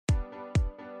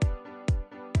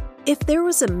If there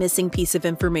was a missing piece of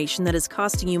information that is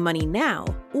costing you money now,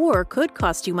 or could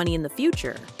cost you money in the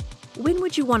future, when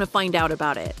would you want to find out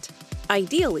about it?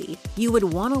 Ideally, you would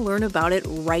want to learn about it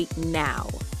right now.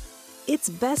 It's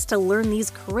best to learn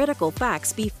these critical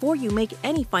facts before you make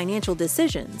any financial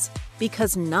decisions,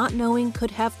 because not knowing could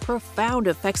have profound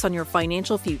effects on your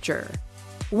financial future.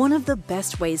 One of the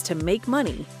best ways to make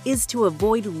money is to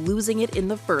avoid losing it in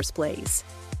the first place.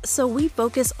 So we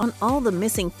focus on all the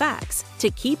missing facts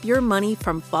to keep your money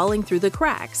from falling through the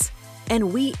cracks,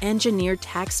 and we engineer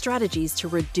tax strategies to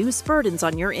reduce burdens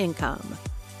on your income.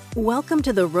 Welcome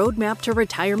to the Roadmap to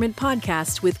Retirement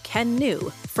podcast with Ken New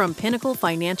from Pinnacle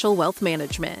Financial Wealth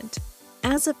Management.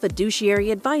 As a fiduciary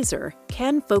advisor,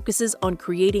 Ken focuses on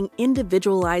creating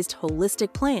individualized,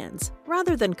 holistic plans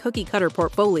rather than cookie-cutter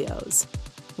portfolios.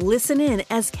 Listen in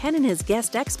as Ken and his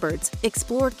guest experts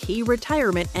explore key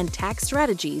retirement and tax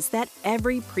strategies that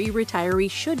every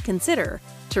pre-retiree should consider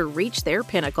to reach their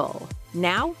pinnacle.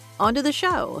 Now, onto the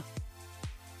show.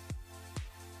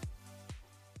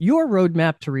 Your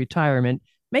roadmap to retirement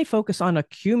may focus on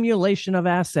accumulation of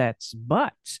assets,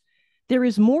 but there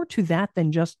is more to that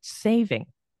than just saving.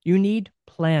 You need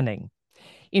planning.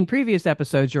 In previous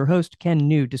episodes, your host, Ken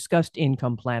New, discussed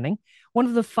income planning, one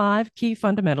of the 5 key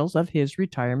fundamentals of his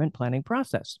retirement planning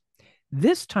process.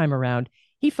 This time around,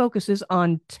 he focuses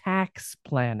on tax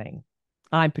planning.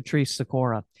 I'm Patrice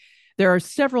Sikora. There are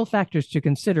several factors to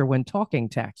consider when talking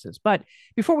taxes, but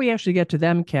before we actually get to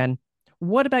them, Ken,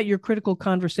 what about your critical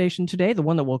conversation today, the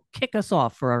one that will kick us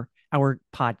off for our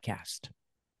podcast?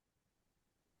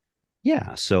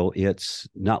 Yeah, so it's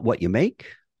not what you make,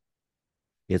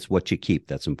 it's what you keep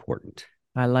that's important.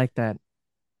 I like that.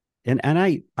 And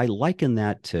I liken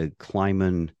that to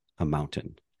climbing a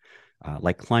mountain,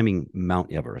 like climbing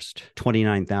Mount Everest,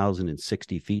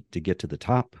 29,060 feet to get to the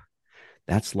top.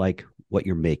 That's like what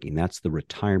you're making. That's the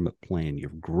retirement plan. You're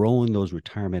growing those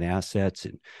retirement assets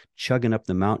and chugging up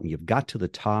the mountain. You've got to the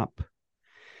top,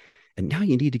 and now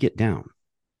you need to get down.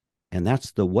 And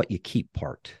that's the what you keep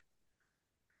part.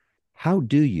 How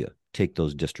do you take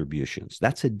those distributions?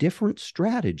 That's a different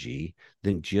strategy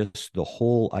than just the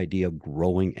whole idea of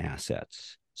growing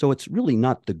assets. So it's really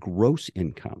not the gross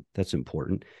income that's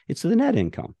important. It's the net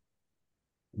income.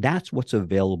 That's what's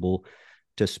available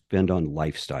to spend on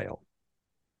lifestyle.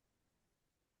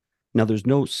 Now, there's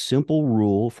no simple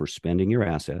rule for spending your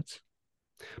assets,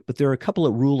 but there are a couple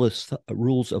of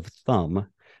rules of thumb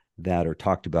that are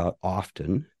talked about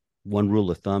often. One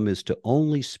rule of thumb is to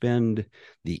only spend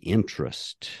the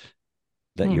interest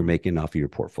that you're making off of your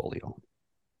portfolio.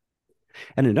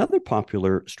 And another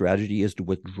popular strategy is to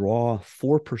withdraw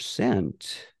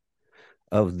 4%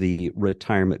 of the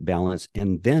retirement balance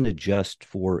and then adjust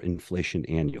for inflation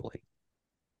annually.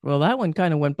 Well, that one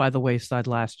kind of went by the wayside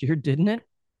last year, didn't it?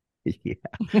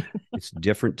 Yeah, it's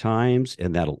different times,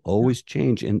 and that'll always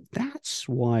change. And that's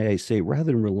why I say,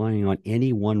 rather than relying on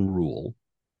any one rule,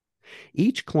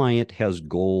 each client has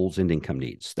goals and income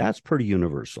needs. That's pretty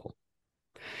universal.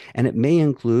 And it may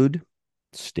include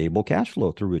stable cash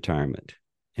flow through retirement,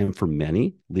 and for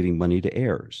many, leaving money to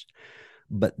heirs.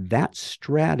 But that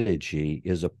strategy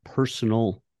is a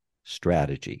personal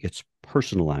strategy. It's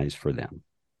personalized for them.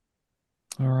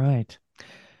 All right.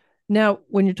 Now,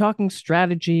 when you're talking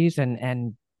strategies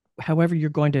and however you're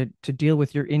going to deal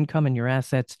with your income and your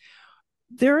assets,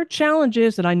 there are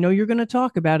challenges that I know you're going to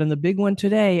talk about, and the big one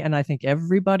today, and I think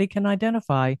everybody can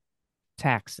identify,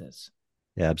 taxes.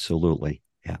 Absolutely.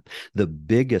 Yeah. The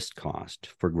biggest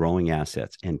cost for growing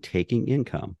assets and taking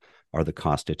income are the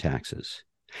cost of taxes.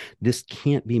 This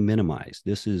can't be minimized.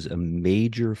 This is a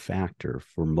major factor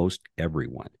for most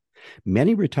everyone.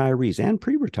 Many retirees and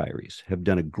pre-retirees have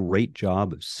done a great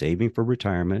job of saving for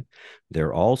retirement.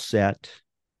 They're all set,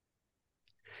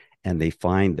 and they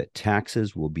find that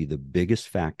taxes will be the biggest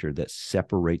factor that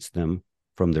separates them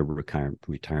from their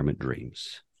retirement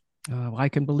dreams. I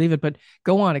can believe it, but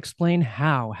go on, explain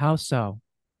how. How so?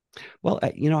 Well,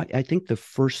 I think the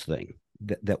first thing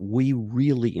that we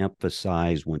really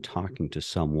emphasize when talking to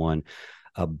someone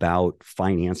about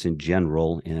finance in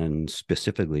general and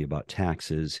specifically about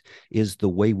taxes is the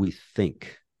way we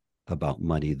think about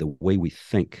money, the way we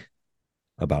think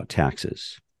about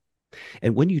taxes.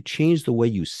 And when you change the way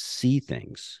you see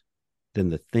things, then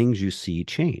the things you see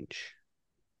change.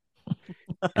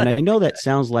 And I know that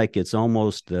sounds like it's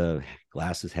almost the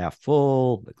glass is half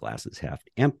full, the glass is half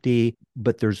empty,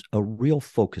 but there's a real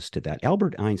focus to that.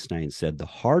 Albert Einstein said the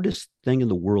hardest thing in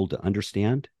the world to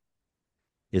understand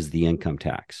is the income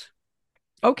tax.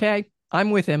 Okay,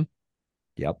 I'm with him.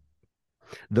 Yep.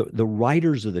 The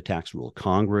writers of the tax rule,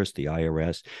 Congress, the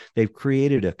IRS, they've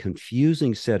created a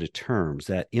confusing set of terms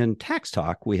that in tax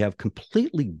talk, we have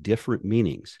completely different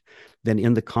meanings than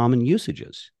in the common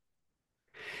usages.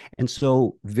 And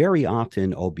so very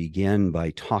often I'll begin by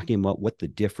talking about what the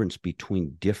difference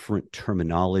between different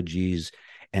terminologies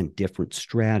and different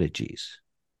strategies.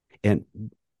 And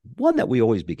one that we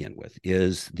always begin with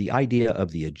is the idea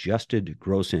of the adjusted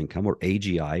gross income, or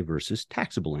AGI, versus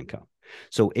taxable income.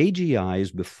 So AGI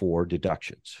is before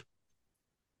deductions.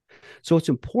 So it's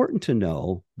important to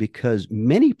know because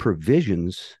many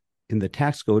provisions in the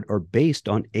tax code are based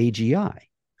on AGI,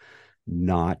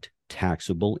 not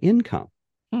taxable income.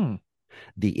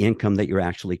 The income that you're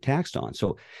actually taxed on.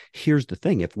 So here's the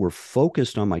thing. If we're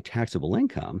focused on my taxable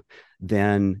income,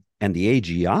 then, and the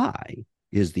AGI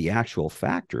is the actual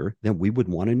factor, then we would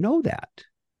want to know that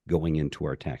going into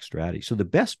our tax strategy. So the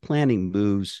best planning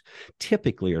moves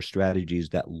typically are strategies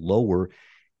that lower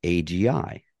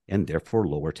AGI and therefore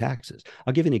lower taxes.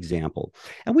 I'll give you an example.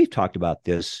 And we've talked about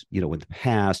this, in the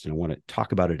past, and I want to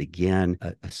talk about it again.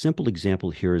 A simple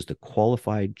example here is the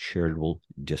qualified charitable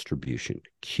distribution,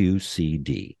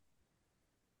 QCD.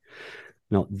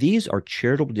 Now, these are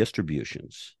charitable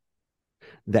distributions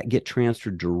that get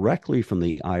transferred directly from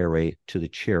the IRA to the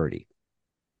charity.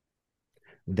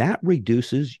 That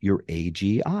reduces your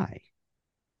AGI.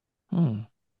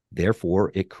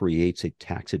 Therefore, it creates a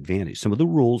tax advantage. Some of the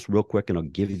rules, real quick, and I'll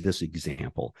give you this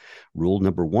example. Rule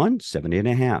number 1,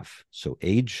 70.5. So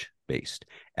age-based.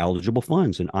 Eligible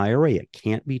funds, an IRA, it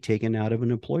can't be taken out of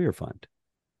an employer fund.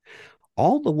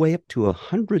 All the way up to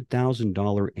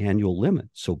 $100,000 annual limit.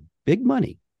 So big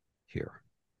money here.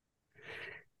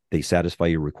 They satisfy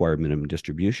your required minimum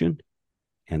distribution,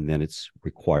 and then it's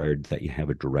required that you have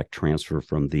a direct transfer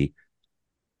from the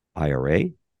IRA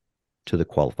to the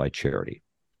qualified charity.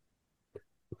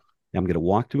 Now, I'm going to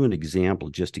walk through an example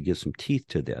just to give some teeth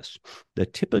to this. The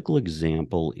typical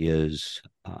example is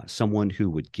someone who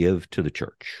would give to the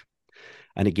church.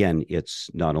 And again, it's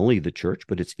not only the church,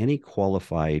 but it's any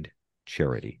qualified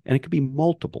charity. And it could be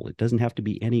multiple. It doesn't have to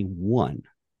be any one.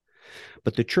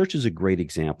 But the church is a great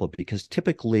example because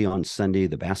typically on Sunday,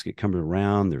 the basket comes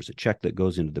around, there's a check that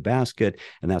goes into the basket,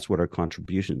 and that's what our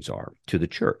contributions are to the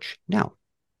church. Now,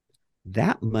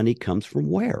 that money comes from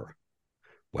where?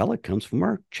 Well, it comes from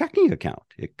our checking account.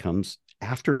 It comes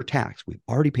after tax. We've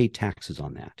already paid taxes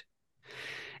on that.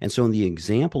 And so in the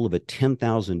example of a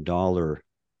 $10,000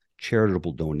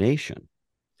 charitable donation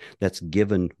that's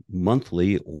given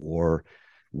monthly or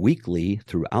weekly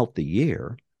throughout the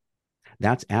year,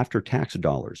 that's after tax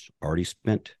dollars, already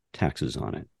spent taxes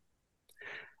on it.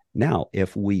 Now,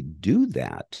 if we do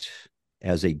that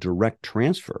as a direct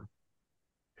transfer,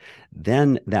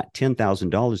 then that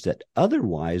 $10,000 that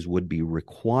otherwise would be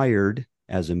required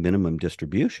as a minimum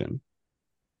distribution,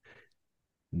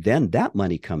 then that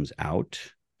money comes out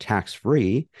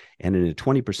tax-free, and in a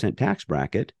 20% tax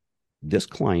bracket, this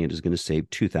client is going to save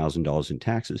 $2,000 in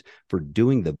taxes for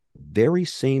doing the very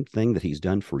same thing that he's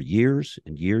done for years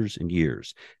and years and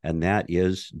years, and that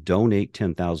is donate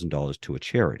 $10,000 to a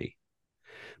charity.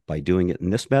 By doing it in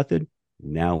this method,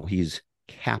 now he's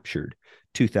captured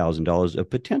 $2,000 of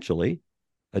potentially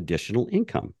additional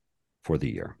income for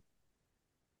the year.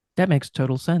 That makes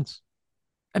total sense.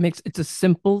 It's a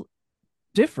simple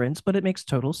difference, but it makes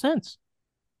total sense.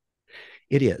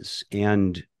 It is.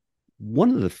 And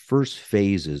one of the first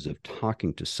phases of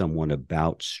talking to someone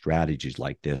about strategies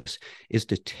like this is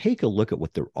to take a look at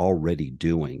what they're already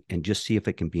doing and just see if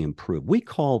it can be improved. We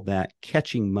call that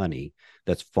catching money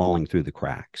that's falling through the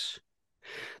cracks.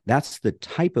 That's the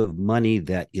type of money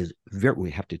that is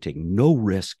we have to take no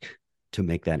risk to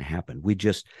make that happen. We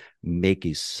just make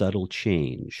a subtle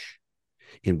change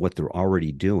in what they're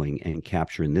already doing and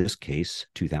capture, in this case,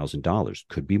 $2,000.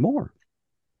 Could be more.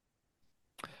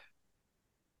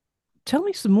 Tell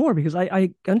me some more, because I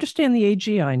understand the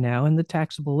AGI now and the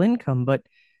taxable income, but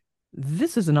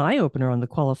this is an eye-opener on the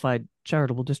qualified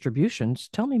charitable distributions.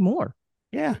 Tell me more.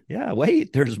 Yeah.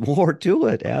 Wait, there's more to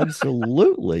it.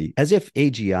 Absolutely. As if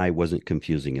AGI wasn't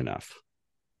confusing enough.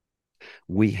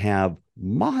 We have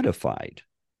modified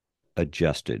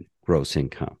adjusted gross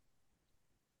income.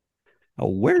 Now,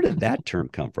 where did that term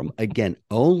come from? Again,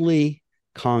 only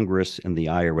Congress and the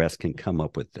IRS can come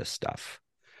up with this stuff.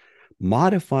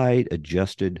 Modified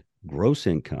adjusted gross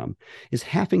income is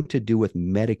having to do with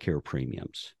Medicare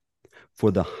premiums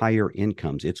for the higher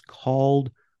incomes. It's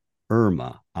called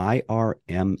IRMAA,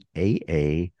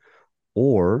 IRMAA,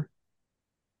 or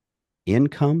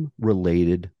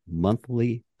Income-Related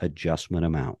Monthly Adjustment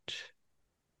Amount.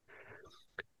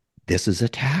 This is a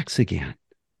tax again,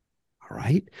 all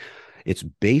right? It's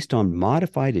based on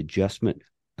modified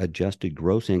adjusted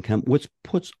gross income, which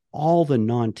puts all the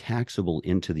non-taxable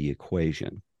into the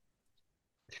equation.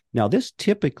 Now, this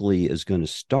typically is going to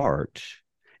start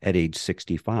at age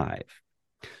 65.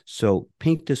 So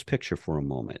paint this picture for a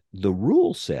moment. The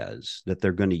rule says that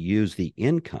they're going to use the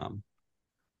income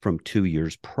from 2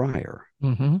 years prior.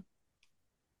 Mm-hmm.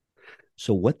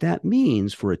 So what that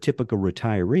means for a typical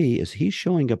retiree is he's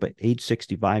showing up at age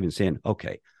 65 and saying,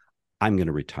 okay, I'm going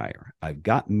to retire. I've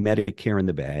got Medicare in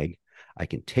the bag. I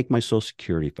can take my Social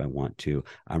Security if I want to.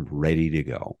 I'm ready to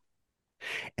go.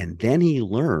 And then he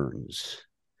learns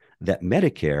that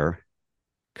Medicare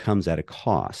comes at a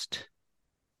cost.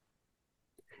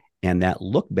 And that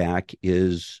look back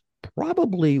is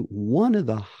probably one of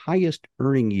the highest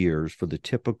earning years for the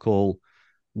typical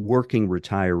working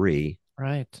retiree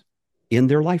Right. in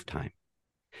their lifetime.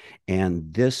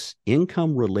 And this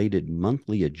income related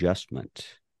monthly adjustment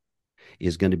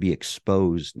is going to be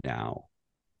exposed now.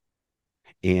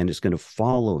 And it's going to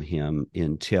follow him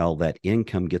until that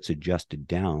income gets adjusted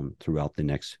down throughout the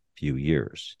next few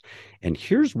years. And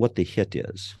here's what the hit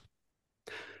is.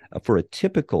 For a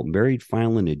typical married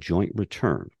filing a joint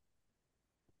return,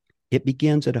 it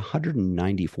begins at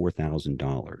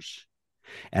 $194,000.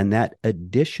 And that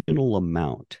additional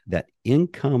amount, that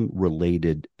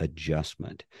income-related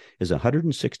adjustment, is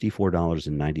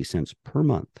 $164.90 per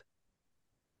month.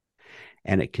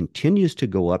 And it continues to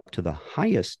go up to the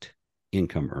highest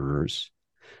income earners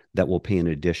that will pay an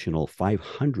additional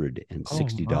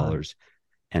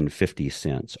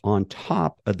 $560.50 on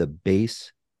top of the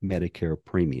base Medicare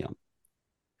premium.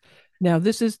 Now,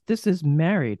 this is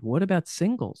married. What about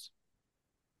singles?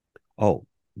 Oh,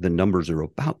 the numbers are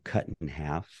about cut in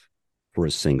half for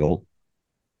a single.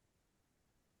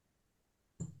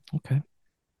 Okay.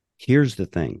 Here's the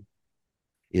thing,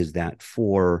 is that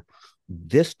for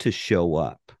this to show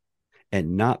up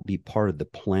and not be part of the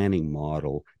planning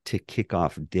model to kick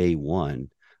off day one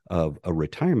of a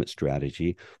retirement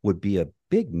strategy would be a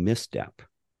big misstep,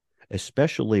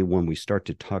 especially when we start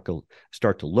to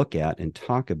look at and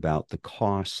talk about the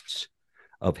costs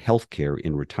of healthcare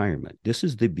in retirement. This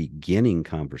is the beginning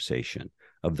conversation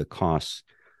of the costs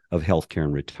of healthcare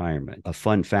in retirement. A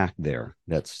fun fact there,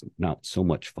 that's not so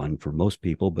much fun for most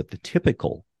people, but the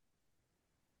typical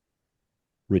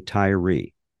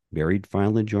retiree, married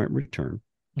filing joint return,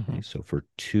 okay, so for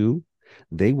two,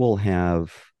 they will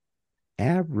have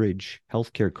average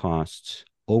healthcare costs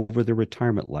over the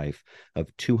retirement life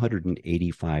of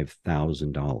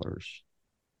 $285,000,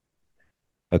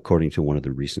 according to one of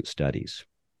the recent studies.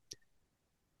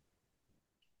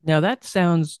 Now, that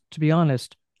sounds, to be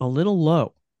honest, a little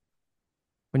low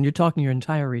when you're talking your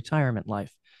entire retirement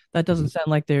life. That doesn't sound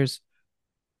like there's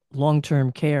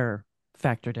long-term care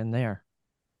factored in there.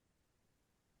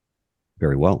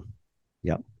 Very well.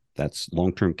 Yeah, that's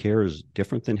long-term care is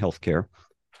different than healthcare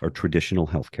or traditional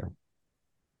healthcare.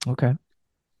 Okay.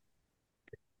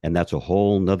 And that's a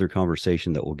whole nother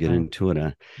conversation that we'll get into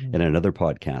in another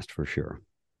podcast for sure.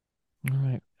 All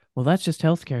right. Well, that's just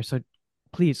healthcare. So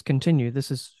please continue.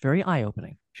 This is very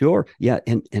eye-opening. Sure. Yeah.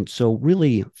 And so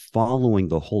really following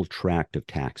the whole tract of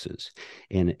taxes.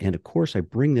 And of course, I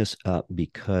bring this up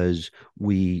because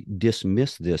we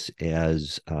dismiss this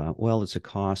as, well, it's a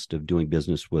cost of doing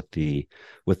business with the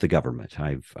government.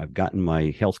 I've gotten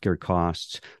my healthcare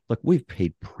costs. Look, we've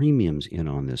paid premiums in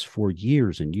on this for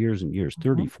years and years and years,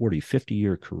 30, 40,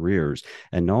 50-year careers.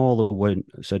 And all of a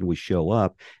sudden we show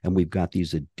up and we've got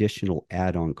these additional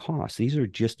add-on costs. These are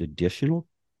just additional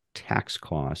tax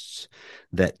costs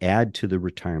that add to the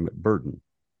retirement burden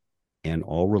and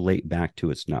all relate back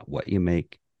to it's not what you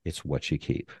make, it's what you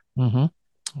keep.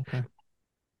 Okay.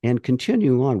 And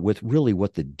continuing on with really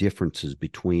what the differences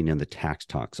between and the tax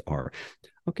talks are.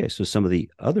 Okay, so some of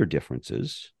the other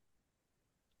differences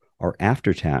are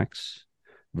after tax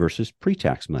versus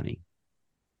pre-tax money,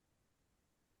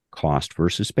 cost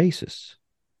versus basis.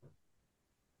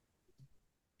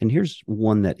 And here's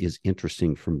one that is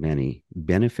interesting for many: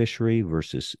 beneficiary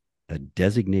versus a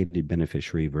designated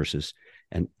beneficiary versus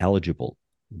an eligible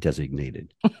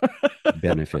designated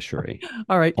beneficiary.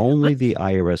 All right. Only the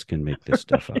IRS can make this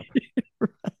stuff up.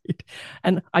 Right.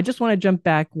 And I just want to jump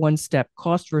back one step,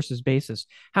 cost versus basis.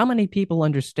 How many people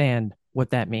understand what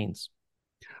that means?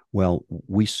 Well,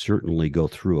 we certainly go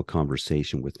through a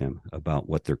conversation with them about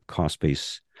what their cost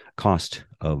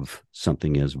of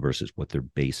something is versus what their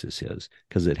basis is,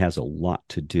 because it has a lot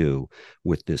to do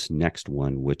with this next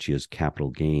one, which is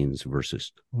capital gains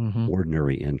versus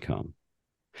ordinary income.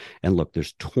 And look,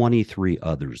 there's 23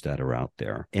 others that are out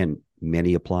there, and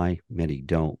many apply, many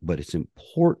don't. But it's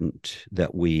important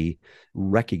that we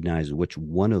recognize which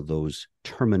one of those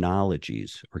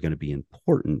terminologies are going to be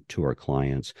important to our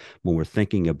clients when we're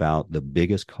thinking about the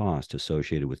biggest cost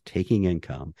associated with taking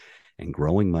income and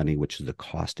growing money, which is the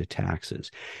cost of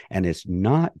taxes. And it's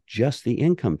not just the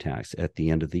income tax at the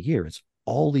end of the year, it's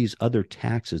all these other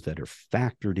taxes that are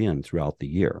factored in throughout the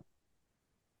year.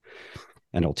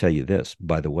 And I'll tell you this,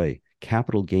 by the way,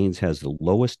 capital gains has the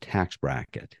lowest tax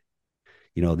bracket.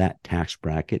 You know, that tax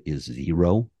bracket is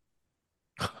 0.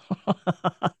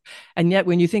 And yet,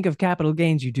 when you think of capital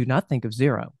gains, you do not think of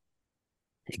 0.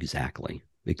 Exactly.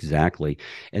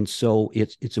 And so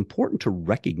it's important to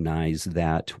recognize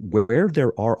that where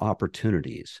there are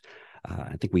opportunities,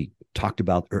 I think we talked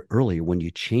about earlier, when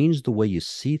you change the way you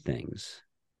see things,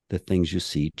 the things you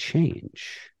see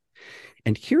change.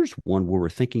 And here's one where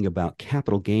we're thinking about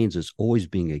capital gains as always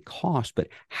being a cost, but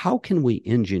how can we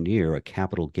engineer a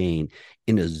capital gain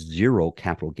in a 0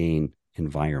 capital gain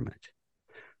environment?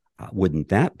 Wouldn't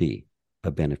that be a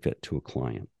benefit to a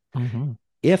client? Mm-hmm.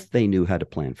 If they knew how to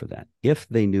plan for that, if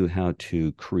they knew how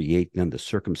to create then the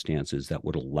circumstances that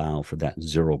would allow for that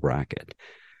 0 bracket.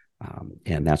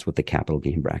 And that's what the capital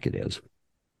gain bracket is.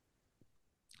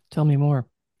 Tell me more.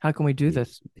 How can we do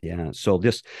this? Yeah. So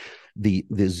the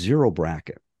 0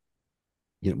 bracket,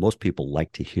 most people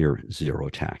like to hear 0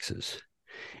 taxes.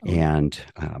 And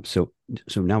so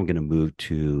now I'm going to move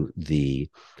to the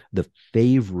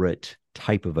favorite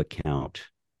type of account.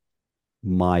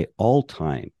 My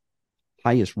all-time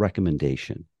highest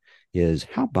recommendation is,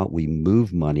 how about we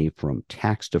move money from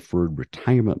tax-deferred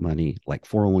retirement money like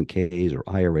 401ks or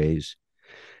IRAs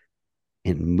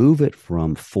and move it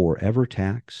from forever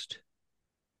taxed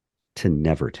to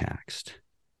never taxed.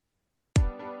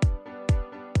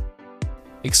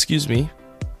 Excuse me?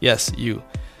 Yes, you.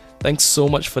 Thanks so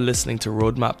much for listening to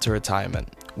Roadmap to Retirement.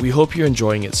 We hope you're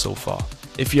enjoying it so far.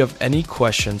 If you have any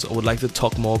questions or would like to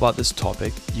talk more about this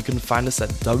topic, you can find us at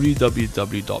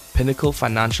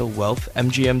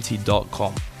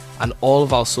www.pinnaclefinancialwealthmgmt.com, and all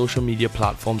of our social media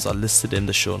platforms are listed in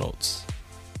the show notes.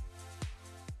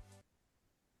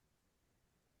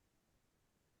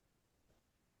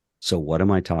 So what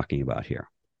am I talking about here?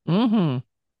 Let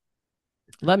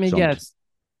me guess.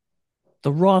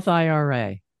 The Roth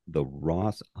IRA. The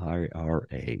Roth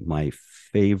IRA, my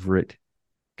favorite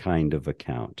kind of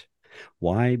account.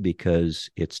 Why? Because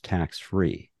it's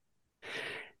tax-free.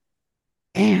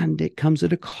 And it comes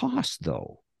at a cost,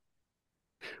 though.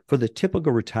 For the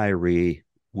typical retiree,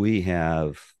 we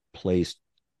have placed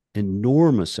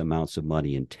enormous amounts of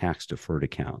money in tax-deferred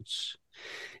accounts.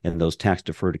 And those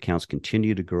tax-deferred accounts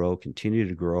continue to grow,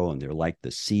 and they're like the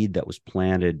seed that was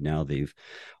planted. Now they've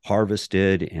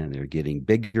harvested, and they're getting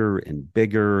bigger and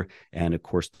bigger. And of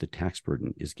course, the tax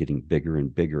burden is getting bigger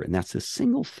and bigger. And that's the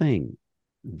single thing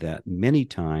that many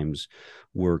times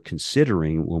we're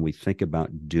considering when we think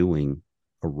about doing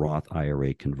a Roth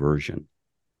IRA conversion.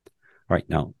 All right,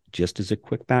 now, just as a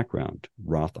quick background,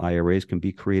 Roth IRAs can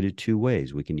be created 2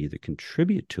 ways. We can either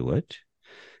contribute to it,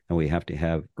 and we have to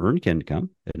have earned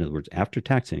income, in other words,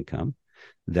 after-tax income,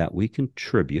 that we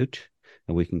contribute,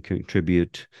 and we can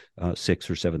contribute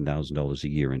 $6,000 or $7,000 a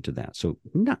year into that. So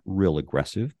not real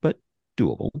aggressive, but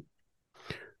doable.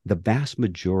 The vast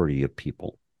majority of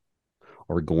people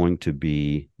are going to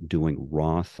be doing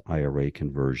Roth IRA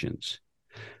conversions.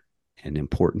 And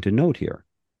important to note here,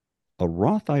 a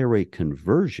Roth IRA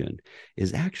conversion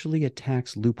is actually a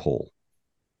tax loophole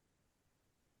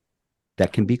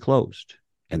that can be closed.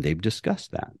 And they've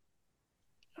discussed that.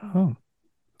 Oh.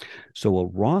 So a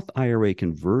Roth IRA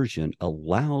conversion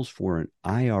allows for an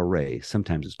IRA.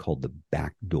 Sometimes it's called the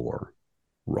backdoor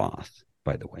Roth,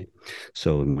 by the way.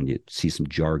 So when you see some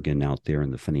jargon out there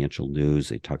in the financial news,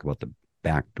 they talk about the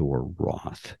backdoor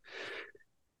Roth.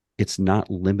 It's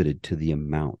not limited to the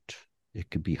amount. It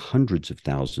could be hundreds of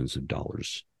thousands of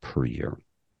dollars per year.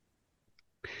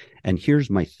 And here's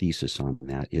my thesis on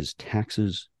that is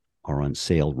taxes are on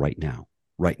sale right now.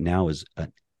 Right now is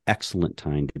an excellent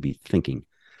time to be thinking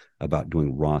about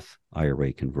doing Roth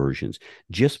IRA conversions.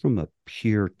 Just from a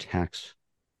pure tax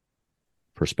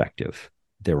perspective,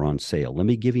 they're on sale. Let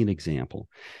me give you an example.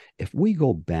 If we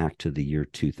go back to the year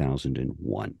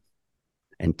 2001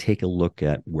 and take a look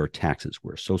at where taxes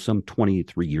were, so some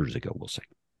 23 years ago, we'll say,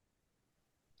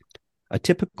 a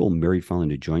typical married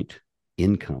filing a joint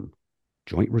income,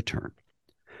 joint return,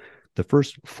 the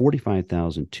first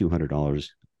 $45,200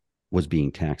 was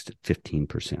being taxed at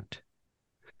 15%.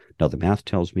 Now, the math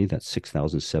tells me that's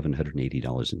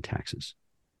 $6,780 in taxes.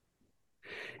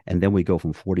 And then we go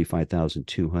from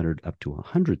 $45,200 up to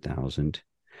 $100,000.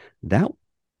 That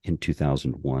in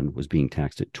 2001 was being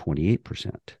taxed at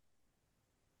 28%.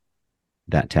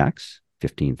 That tax,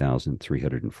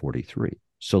 $15,343.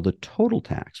 So the total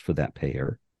tax for that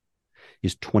payer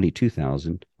is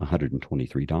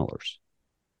 $22,123.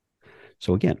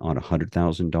 So again, on a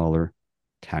 $100,000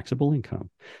 taxable income,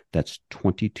 that's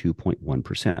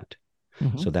 22.1%.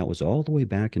 So that was all the way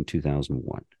back in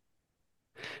 2001.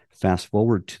 Fast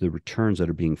forward to the returns that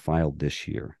are being filed this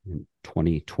year in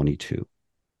 2022.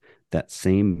 That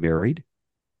same married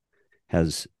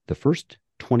has the first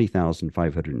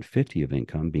 $20,550 of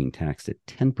income being taxed at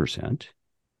 10%,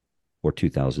 or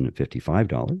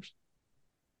 $2,055.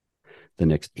 The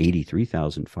next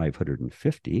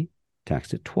 $83,550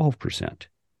 taxed at 12%,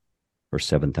 or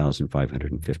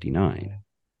 $7,559.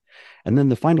 And then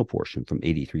the final portion from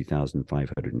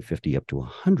 $83,550 up to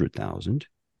 $100,000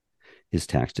 is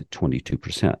taxed at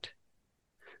 22%.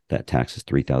 That tax is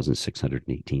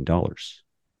 $3,618.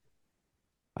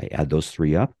 I add those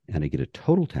three up and I get a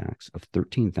total tax of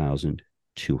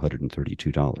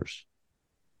 $13,232.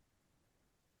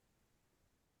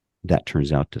 That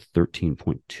turns out to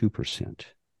 13.2%.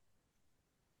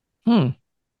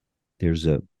 There's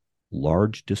a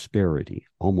large disparity,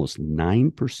 almost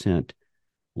 9%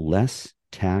 less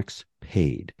tax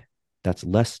paid. That's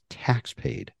less tax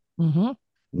paid,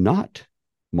 not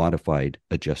modified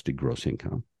adjusted gross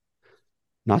income,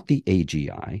 not the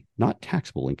AGI, not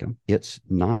taxable income. It's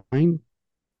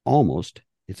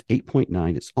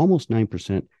 8.9, it's almost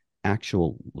 9%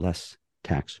 actual less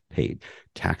tax paid.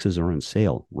 Taxes are on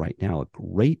sale right now. A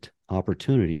great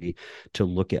opportunity to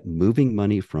look at moving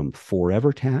money from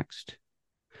forever taxed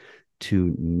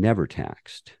to never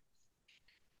taxed.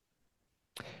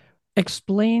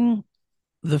 Explain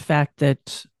the fact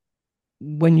that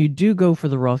when you do go for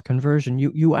the Roth conversion,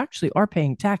 you actually are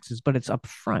paying taxes, but it's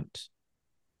upfront.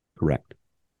 Correct.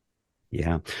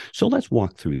 Yeah. So let's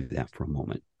walk through that for a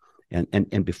moment.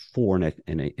 And before,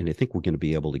 and I think we're going to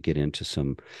be able to get into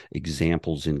some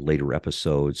examples in later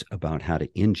episodes about how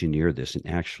to engineer this and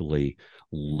actually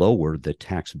lower the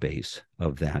tax base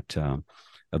of that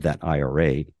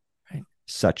IRA, right,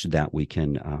 such that we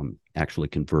can actually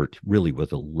convert really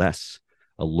with a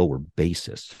lower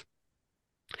basis.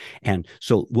 And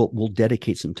so we'll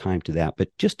dedicate some time to that. But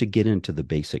just to get into the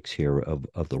basics here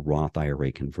of the Roth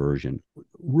IRA conversion,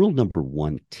 rule number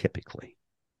one typically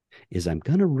is I'm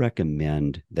going to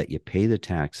recommend that you pay the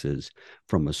taxes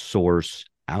from a source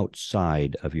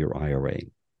outside of your IRA,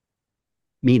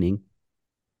 meaning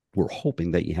we're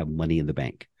hoping that you have money in the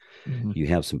bank. You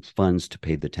have some funds to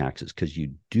pay the taxes, because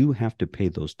you do have to pay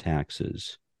those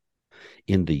taxes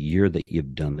in the year that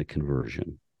you've done the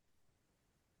conversion.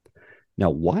 Now,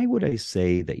 why would I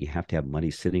say that you have to have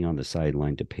money sitting on the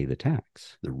sideline to pay the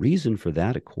tax? The reason for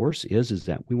that, of course, is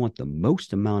that we want the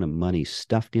most amount of money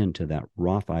stuffed into that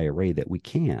Roth IRA that we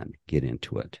can get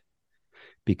into it,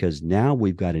 because now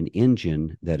we've got an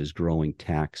engine that is growing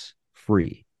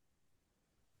tax-free.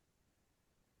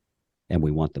 And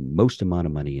we want the most amount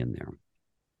of money in there.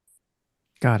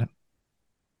 Got it.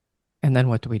 And then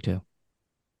what do we do?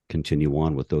 Continue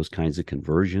on with those kinds of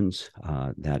conversions.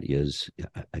 That is,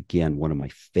 again, one of my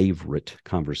favorite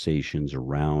conversations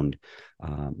around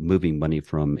moving money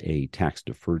from a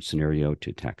tax-deferred scenario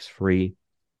to tax-free.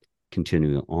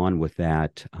 Continuing on with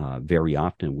that, very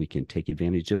often we can take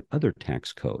advantage of other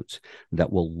tax codes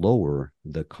that will lower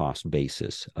the cost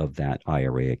basis of that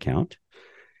IRA account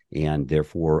and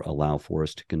therefore allow for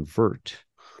us to convert.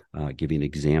 Give you an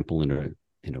example in a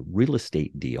real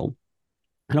estate deal.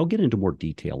 And I'll get into more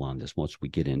detail on this once we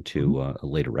get into a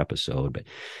later episode. But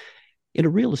in a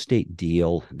real estate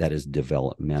deal that is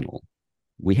developmental,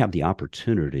 we have the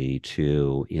opportunity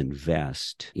to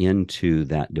invest into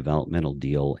that developmental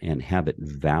deal and have it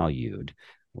valued.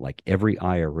 Like every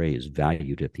IRA is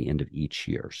valued at the end of each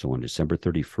year. So on December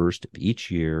 31st of each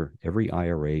year, every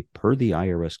IRA per the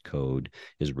IRS code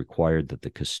is required that the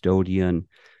custodian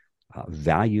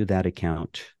value that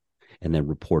account and then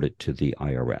report it to the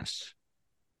IRS.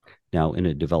 Now, in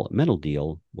a developmental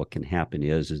deal, what can happen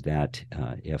is that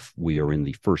if we are in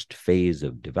the first phase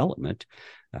of development,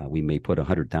 we may put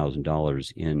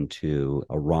 $100,000 into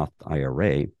a Roth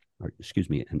IRA,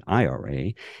 an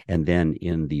IRA, and then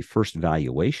in the first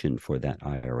valuation for that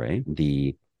IRA,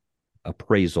 the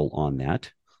appraisal on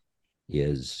that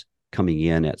is coming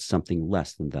in at something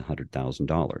less than the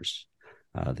 $100,000.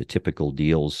 The typical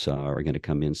deals are going to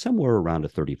come in somewhere around a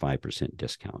 35%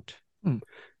 discount.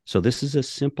 So this is a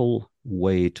simple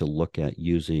way to look at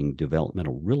using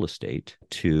developmental real estate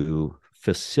to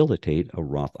facilitate a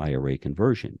Roth IRA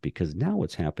conversion, because now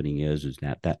what's happening is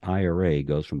that IRA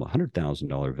goes from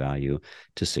 $100,000 value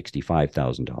to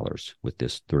 $65,000 with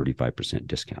this 35%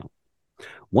 discount.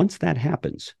 Once that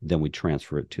happens, then we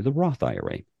transfer it to the Roth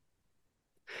IRA,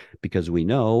 because we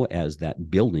know as that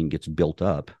building gets built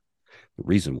up, the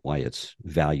reason why it's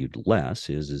valued less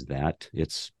is that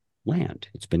it's land.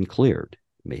 It's been cleared.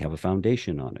 It may have a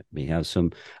foundation on it, may have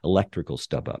some electrical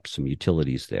stub ups, some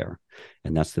utilities there.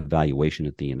 And that's the valuation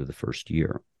at the end of the first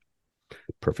year.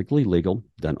 Perfectly legal,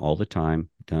 done all the time,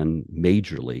 done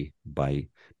majorly by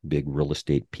big real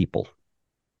estate people.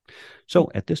 So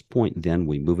at this point, then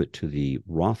we move it to the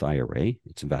Roth IRA.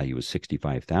 Its value is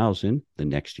 $65,000. The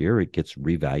next year, it gets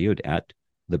revalued at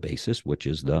the basis, which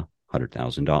is the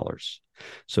 $100,000.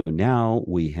 So now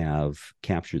we have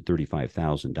captured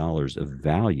 $35,000 of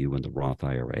value in the Roth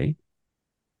IRA,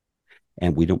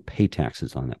 and we don't pay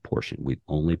taxes on that portion. We've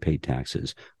only paid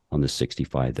taxes on the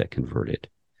 65 that converted.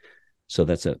 So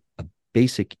that's a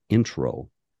basic intro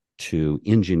to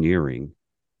engineering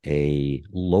a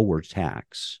lower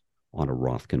tax on a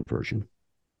Roth conversion.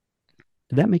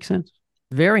 Did that make sense?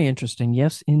 Very interesting.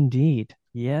 Yes, indeed.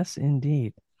 Yes,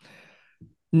 indeed.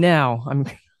 Now, I'm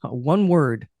one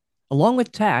word, along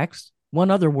with tax,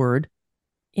 one other word,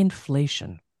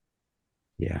 inflation.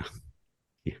 Yeah.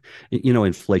 You know,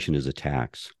 inflation is a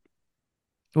tax.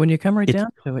 When you come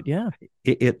down to it, yeah.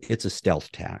 It's a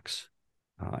stealth tax,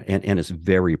 and it's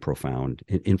very profound.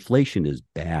 Inflation is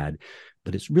bad,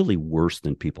 but it's really worse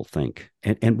than people think.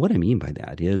 And what I mean by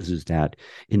that is that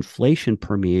inflation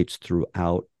permeates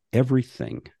throughout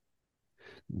everything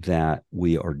that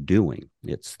we are doing.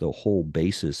 It's the whole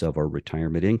basis of our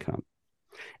retirement income.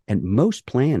 And most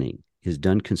planning is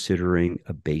done considering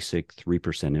a basic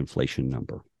 3% inflation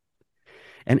number.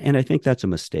 And I think that's a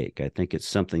mistake. I think it's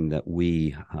something that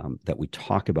we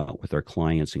talk about with our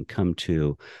clients and come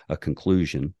to a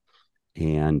conclusion.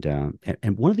 And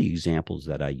one of the examples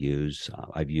that I use,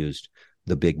 I've used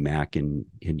the Big Mac in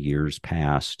years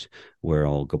past, where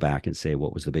I'll go back and say,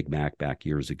 what was the Big Mac back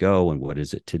years ago and what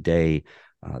is it today?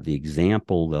 The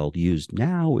example they'll use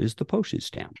now is the postage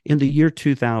stamp. In the year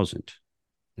 2000,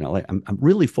 I'm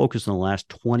really focused on the last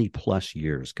 20 plus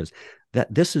years, because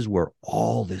this is where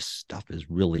all this stuff has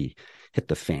really hit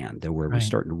the fan. That where we're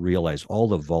starting to realize all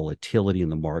the volatility in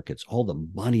the markets, all the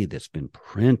money that's been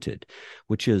printed,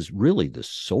 which is really the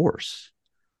source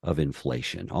of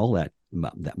inflation, all that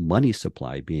money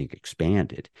supply being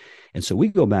expanded. And so we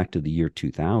go back to the year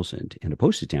 2000, and a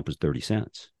postage stamp was 30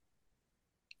 cents.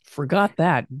 Forgot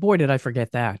that. Boy, did I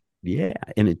forget that. Yeah.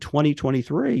 And in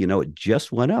 2023, it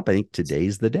just went up. I think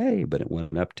today's the day, but it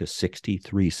went up to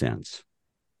 63 cents.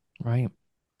 Right.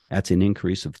 That's an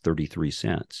increase of 33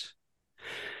 cents.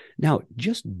 Now,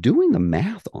 just doing the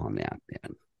math on that,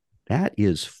 man, that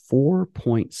is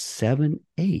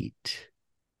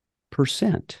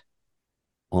 4.78%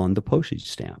 on the postage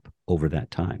stamp over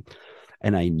that time.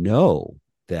 And I know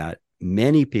that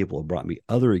many people have brought me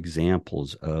other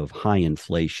examples of high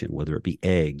inflation, whether it be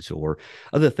eggs or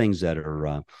other things that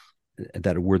are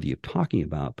worthy of talking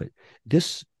about. But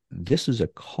this is a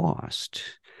cost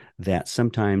that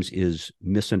sometimes is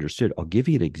misunderstood. I'll give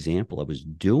you an example. I was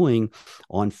doing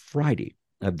on Friday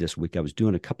of this week, I was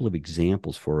doing a couple of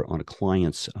examples on a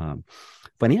client's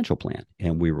financial plan,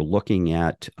 and we were looking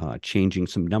at changing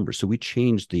some numbers. So we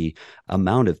changed the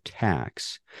amount of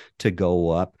tax to go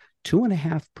up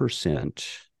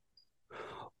 2.5%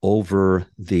 over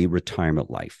the retirement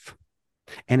life.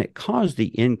 And it caused the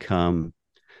income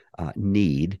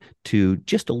need to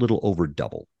just a little over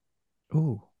double.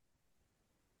 Ooh.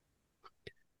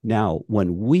 Now,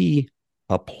 when we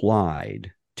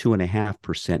applied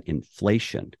 2.5%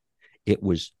 inflation, it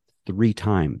was 3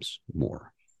 times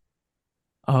more.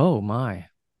 Oh, my.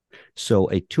 So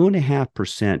a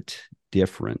 2.5%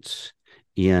 difference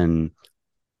in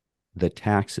the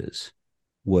taxes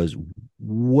was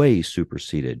way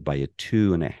superseded by a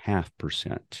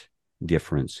 2.5%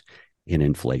 difference in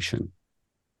inflation.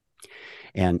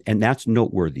 And that's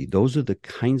noteworthy. Those are the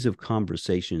kinds of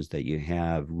conversations that you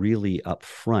have really up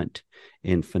front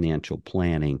in financial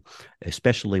planning,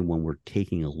 especially when we're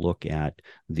taking a look at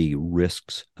the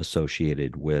risks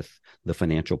associated with the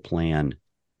financial plan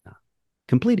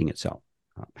completing itself.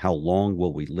 How long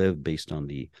will we live based on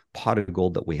the pot of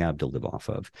gold that we have to live off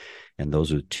of? And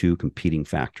those are 2 competing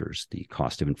factors: the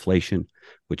cost of inflation,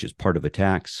 which is part of a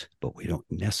tax, but we don't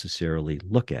necessarily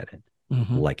look at it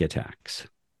like a tax.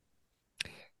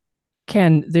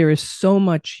 Ken, there is so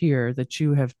much here that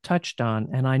you have touched on,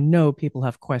 and I know people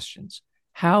have questions.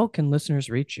 How can listeners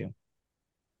reach you?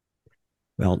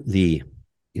 Well, the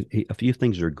a few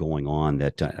things are going on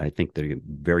that I think they're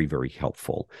very, very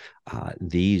helpful.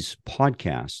 These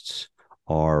podcasts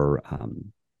are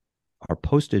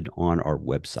posted on our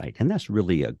website, and that's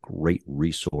really a great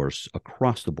resource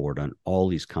across the board on all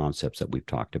these concepts that we've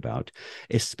talked about,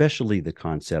 especially the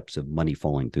concepts of money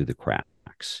falling through the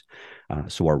cracks.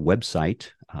 So our website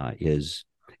is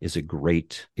a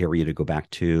great area to go back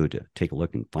to take a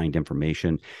look and find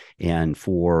information. And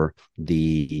for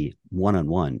the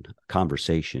one-on-one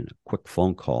conversation, a quick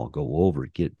phone call, go over,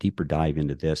 get a deeper dive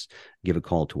into this, give a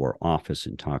call to our office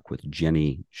and talk with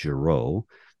Jenny Giroux.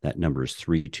 That number is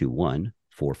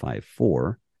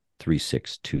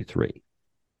 321-454-3623.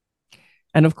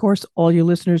 And of course, all you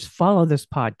listeners, follow this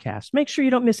podcast. Make sure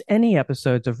you don't miss any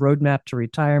episodes of Roadmap to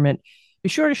Retirement. Be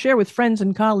sure to share with friends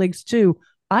and colleagues too.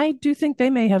 I do think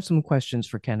they may have some questions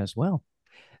for Ken as well.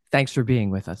 Thanks for being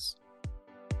with us.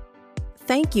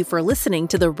 Thank you for listening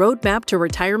to the Roadmap to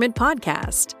Retirement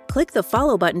podcast. Click the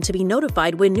follow button to be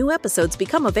notified when new episodes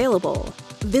become available.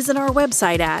 Visit our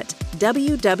website at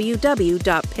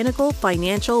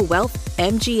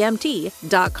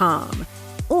www.pinnaclefinancialwealthmgmt.com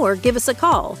or give us a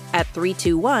call at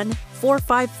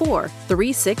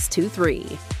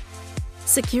 321-454-3623.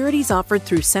 Securities offered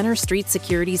through Center Street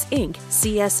Securities, Inc.,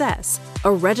 CSS,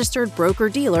 a registered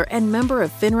broker-dealer and member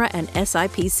of FINRA and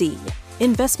SIPC.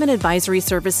 Investment advisory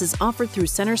services offered through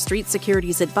Center Street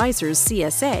Securities Advisors,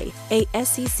 CSA, a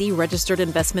SEC-registered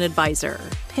investment advisor.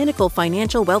 Pinnacle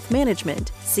Financial Wealth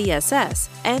Management, CSS,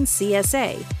 and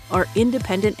CSA are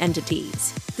independent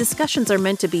entities. Discussions are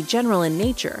meant to be general in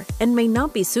nature and may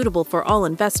not be suitable for all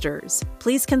investors.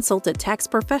 Please consult a tax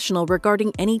professional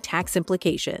regarding any tax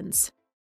implications.